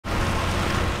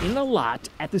In a lot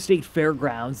at the state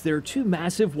fairgrounds, there are two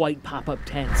massive white pop-up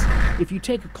tents. If you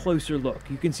take a closer look,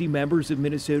 you can see members of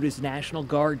Minnesota's National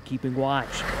Guard keeping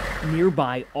watch.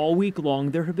 Nearby, all week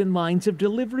long, there have been lines of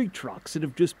delivery trucks that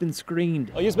have just been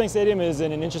screened. US Bank Stadium is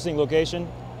in an interesting location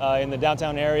in the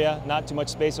downtown area, not too much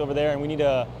space over there, and we need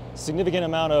a significant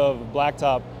amount of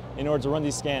blacktop in order to run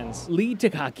these scans. Lee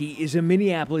Takaki is a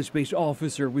Minneapolis-based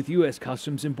officer with U.S.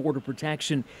 Customs and Border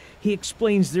Protection. He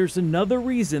explains there's another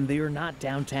reason they are not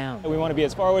downtown. We want to be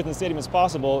as far away from the stadium as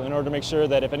possible in order to make sure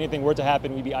that if anything were to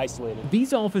happen, we'd be isolated.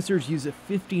 These officers use a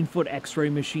 15-foot X-ray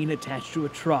machine attached to a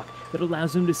truck that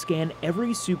allows them to scan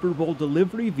every Super Bowl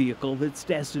delivery vehicle that's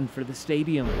destined for the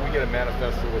stadium. We get a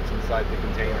manifest of what's inside the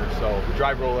container, so the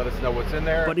driver will let us know what's in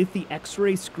there. But if the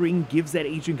X-ray screen gives that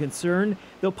agent concern,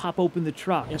 they'll pop open the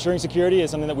truck. Ensuring security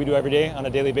is something that we do every day on a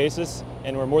daily basis,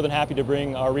 and we're more than happy to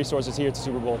bring our resources here to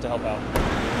Super Bowl to help out.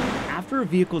 After a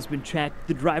vehicle's been checked,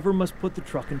 the driver must put the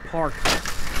truck in park.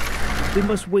 They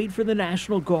must wait for the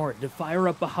National Guard to fire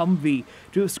up a Humvee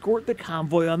to escort the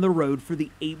convoy on the road for the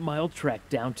 8-mile trek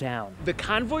downtown. The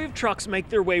convoy of trucks make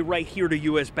their way right here to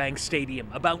US Bank Stadium.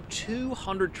 About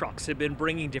 200 trucks have been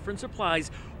bringing different supplies,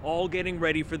 all getting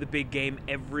ready for the big game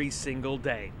every single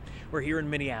day. We're here in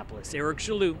Minneapolis. Eric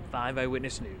Shalhoub, 5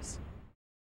 Eyewitness News.